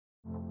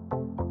Hi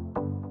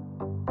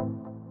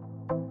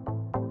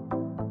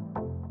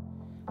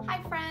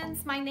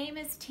friends, my name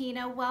is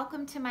Tina.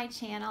 Welcome to my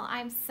channel.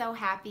 I'm so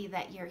happy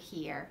that you're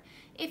here.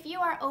 If you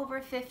are over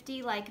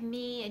 50 like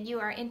me and you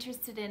are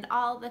interested in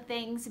all the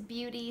things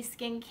beauty,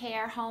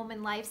 skincare, home,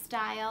 and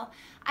lifestyle,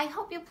 I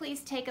hope you'll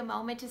please take a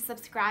moment to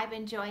subscribe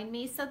and join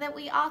me so that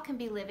we all can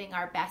be living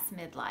our best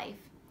midlife.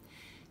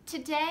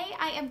 Today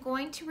I am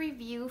going to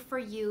review for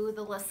you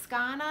the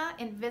LASCANA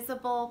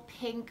Invisible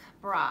Pink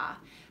Bra,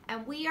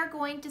 and we are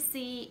going to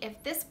see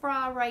if this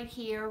bra right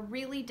here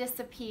really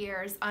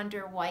disappears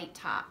under white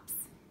tops.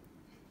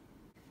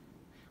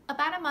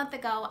 About a month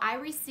ago I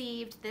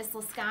received this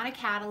LASCANA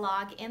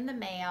catalog in the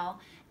mail,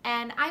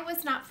 and I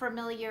was not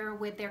familiar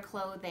with their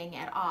clothing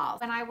at all.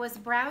 When I was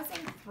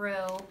browsing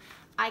through,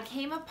 I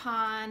came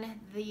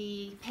upon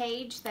the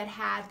page that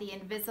had the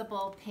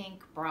Invisible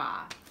Pink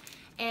Bra.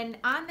 And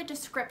on the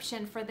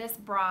description for this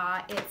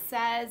bra, it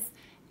says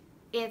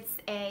it's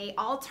an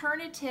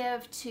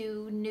alternative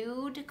to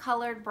nude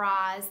colored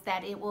bras,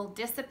 that it will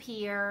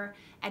disappear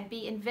and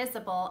be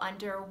invisible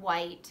under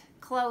white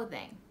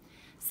clothing.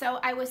 So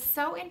I was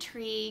so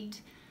intrigued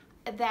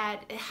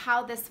that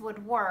how this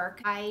would work,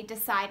 I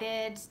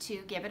decided to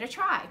give it a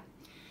try.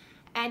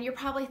 And you're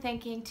probably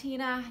thinking,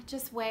 Tina,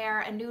 just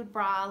wear a nude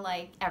bra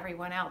like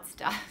everyone else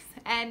does.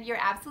 And you're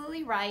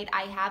absolutely right.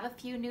 I have a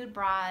few nude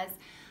bras.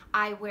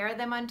 I wear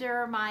them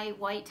under my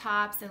white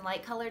tops and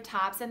light colored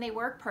tops, and they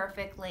work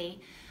perfectly.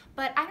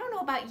 But I don't know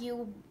about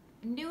you,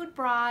 nude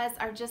bras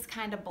are just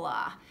kind of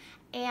blah.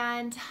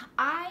 And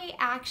I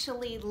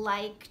actually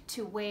like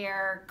to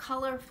wear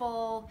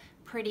colorful,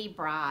 pretty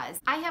bras.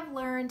 I have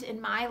learned in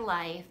my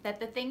life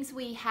that the things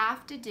we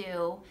have to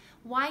do,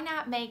 why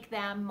not make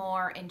them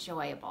more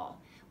enjoyable?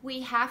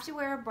 We have to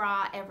wear a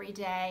bra every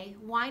day.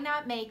 Why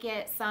not make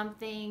it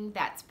something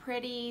that's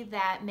pretty,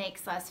 that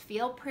makes us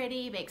feel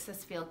pretty, makes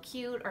us feel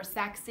cute or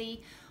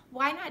sexy?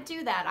 Why not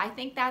do that? I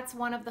think that's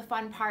one of the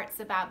fun parts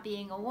about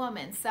being a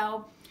woman.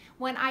 So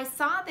when I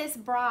saw this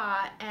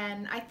bra,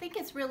 and I think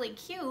it's really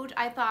cute,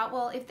 I thought,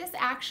 well, if this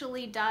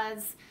actually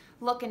does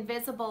look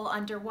invisible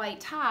under white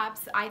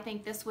tops, I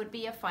think this would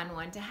be a fun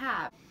one to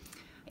have.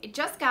 I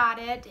just got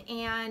it,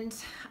 and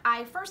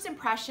first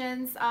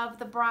impressions of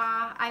the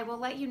bra, I will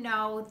let you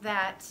know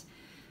that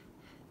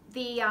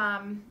the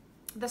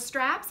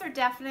straps are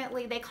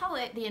definitely, they call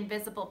it the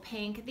invisible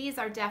pink. These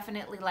are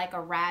definitely like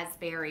a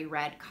raspberry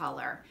red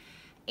color.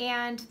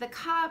 And the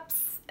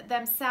cups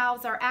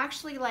themselves are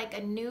actually like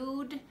a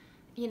nude,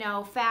 you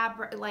know,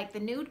 fabric, like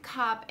the nude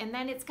cup, and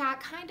then it's got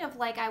kind of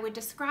like, I would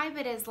describe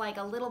it as like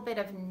a little bit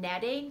of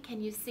netting.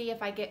 Can you see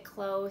if I get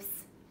close?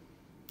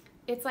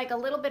 It's like a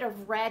little bit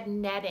of red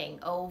netting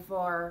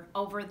over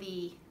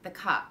the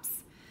cups.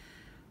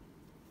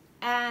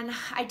 And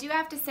I do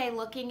have to say,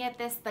 looking at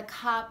this, the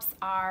cups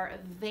are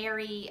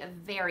very,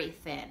 very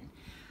thin,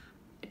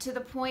 to the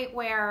point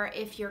where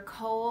if you're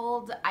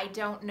cold, I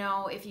don't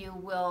know if you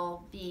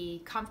will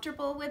be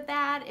comfortable with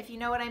that, if you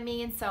know what I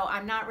mean. So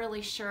I'm not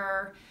really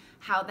sure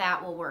how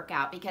that will work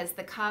out, because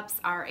the cups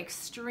are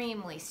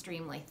extremely,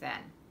 extremely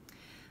thin.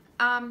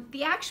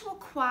 The actual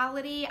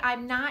quality,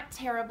 I'm not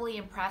terribly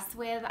impressed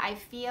with. I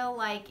feel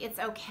like it's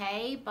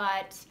okay,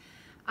 but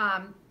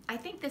I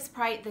think this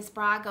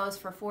bra goes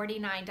for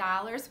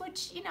 $49,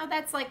 which, you know,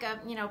 that's like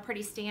a, you know,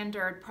 pretty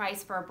standard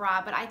price for a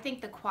bra, but I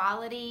think the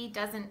quality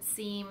doesn't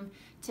seem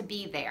to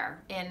be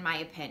there, in my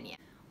opinion.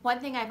 One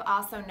thing I've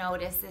also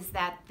noticed is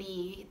that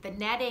the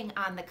netting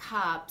on the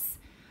cups,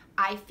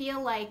 I feel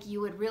like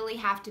you would really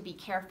have to be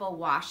careful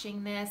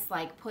washing this,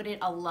 like put it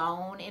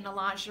alone in a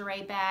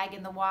lingerie bag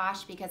in the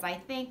wash, because I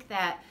think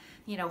that,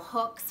 you know,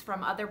 hooks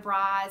from other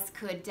bras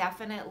could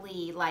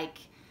definitely, like,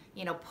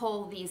 you know,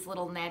 pull these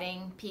little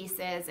netting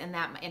pieces, and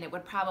it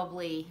would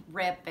probably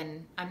rip,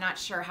 and I'm not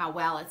sure how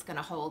well it's going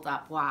to hold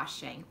up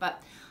washing.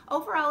 But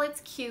overall,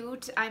 it's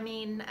cute. I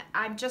mean,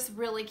 I'm just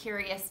really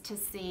curious to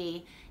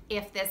see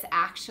if this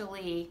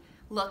actually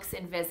looks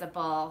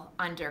invisible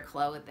under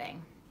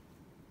clothing.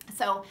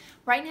 So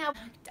right now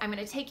I'm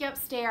going to take you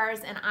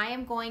upstairs, and I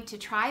am going to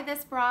try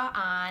this bra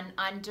on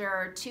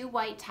under two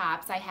white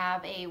tops. I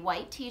have a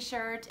white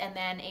t-shirt and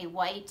then a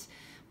white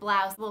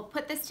blouse. We'll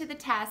put this to the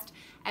test,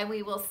 and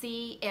we will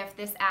see if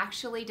this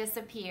actually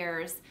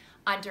disappears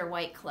under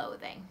white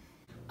clothing.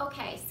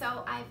 Okay,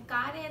 so I've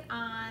got it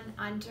on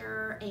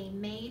under a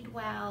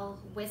Madewell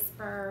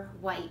Whisper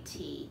white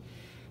tee.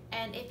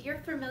 And if you're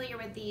familiar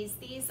with these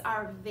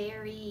are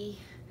very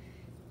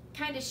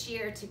kind of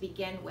sheer to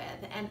begin with,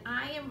 and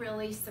I am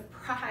really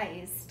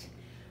surprised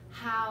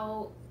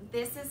how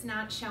this is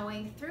not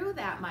showing through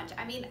that much.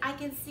 I mean, I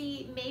can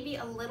see maybe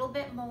a little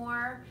bit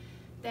more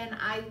than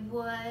I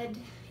would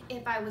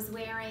if I was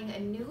wearing a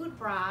nude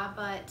bra,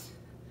 but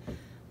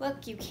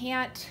look, you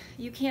can't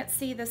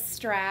see the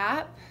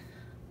strap.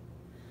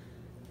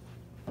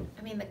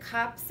 I mean, the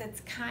cups,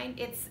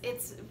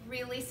 it's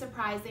really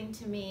surprising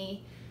to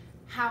me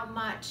how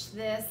much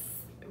this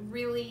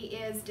really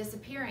is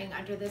disappearing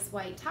under this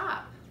white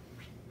top.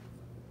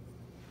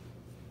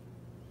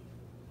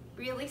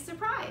 Really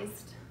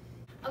surprised.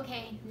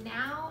 Okay,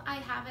 now I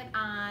have it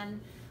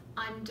on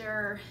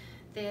under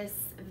this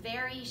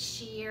very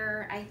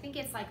sheer, I think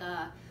it's like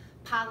a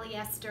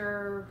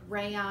polyester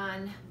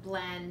rayon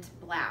blend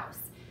blouse.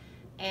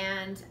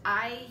 And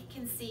I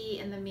can see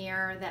in the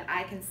mirror that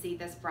I can see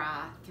this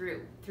bra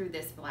through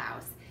this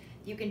blouse.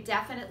 You can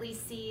definitely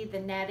see the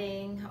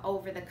netting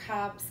over the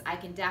cups. I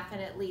can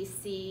definitely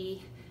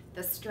see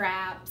the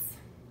straps.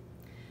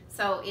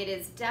 So it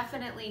is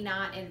definitely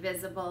not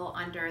invisible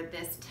under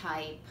this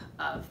type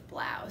of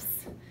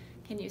blouse.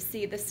 Can you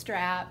see the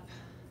strap?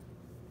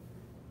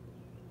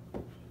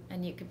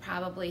 And you can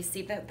probably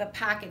see that the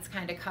pockets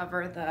kind of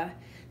cover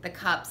the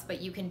cups,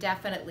 but you can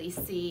definitely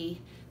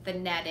see the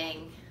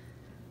netting.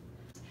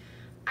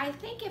 I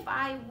think if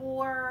I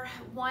wore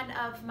one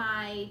of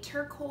my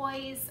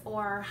turquoise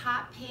or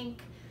hot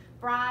pink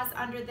bras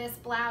under this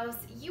blouse,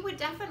 you would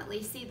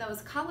definitely see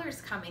those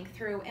colors coming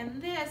through.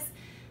 And this,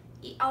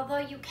 although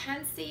you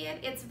can see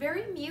it, it's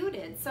very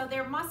muted. So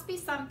there must be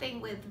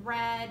something with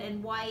red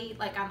and white,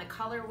 like on the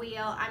color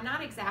wheel. I'm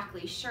not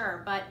exactly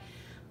sure, but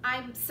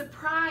I'm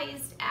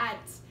surprised at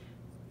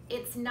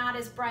it's not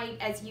as bright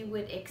as you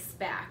would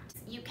expect.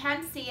 You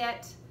can see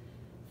it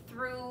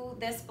through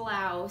this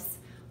blouse,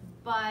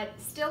 but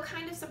still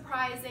kind of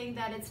surprising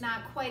that it's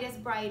not quite as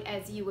bright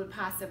as you would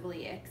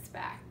possibly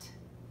expect.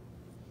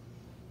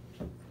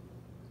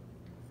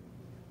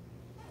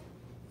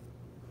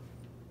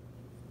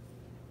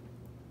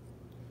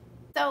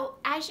 So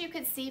as you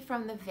could see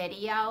from the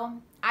video,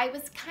 I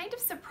was kind of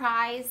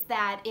surprised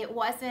that it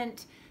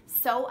wasn't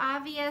so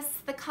obvious,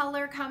 the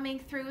color coming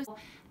through.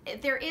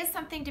 There is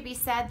something to be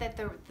said that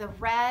the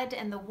red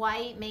and the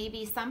white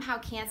maybe somehow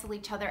cancel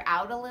each other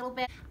out a little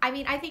bit. I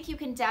mean, I think you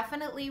can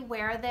definitely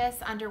wear this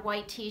under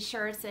white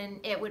t-shirts and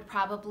it would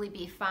probably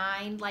be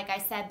fine. Like I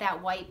said, that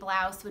white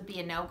blouse would be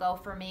a no-go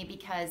for me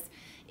because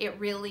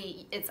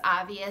it's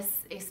obvious,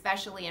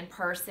 especially in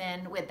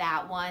person with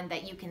that one,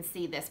 that you can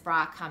see this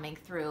bra coming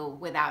through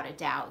without a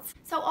doubt.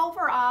 So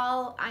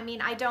overall, I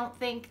mean, I don't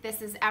think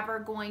this is ever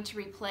going to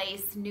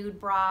replace nude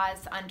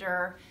bras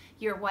under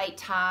your white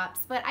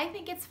tops, but I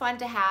think it's fun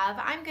to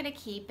have. I'm gonna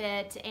keep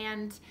it,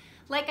 and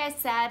like I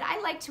said,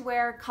 I like to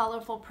wear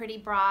colorful, pretty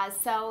bras,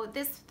 so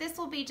this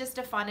will be just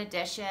a fun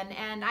addition,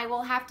 and I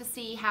will have to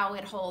see how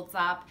it holds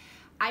up.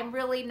 I'm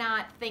really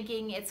not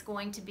thinking it's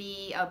going to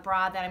be a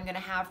bra that I'm gonna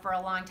have for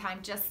a long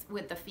time, just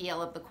with the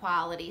feel of the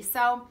quality.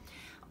 So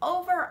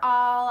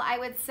overall, I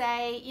would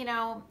say, you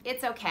know,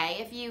 it's okay.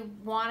 If you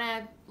want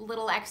a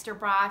little extra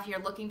bra, if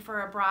you're looking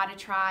for a bra to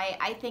try,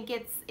 I think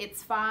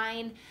it's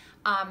fine.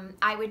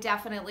 I would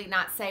definitely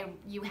not say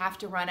you have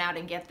to run out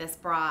and get this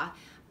bra,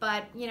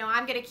 but you know,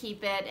 I'm gonna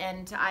keep it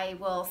and I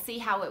will see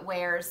how it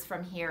wears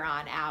from here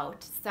on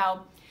out.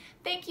 So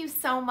thank you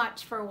so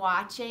much for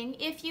watching.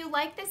 If you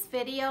like this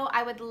video,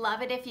 I would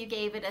love it if you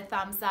gave it a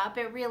thumbs up.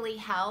 It really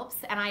helps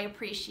and I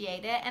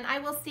appreciate it, and I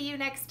will see you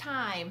next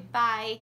time. Bye.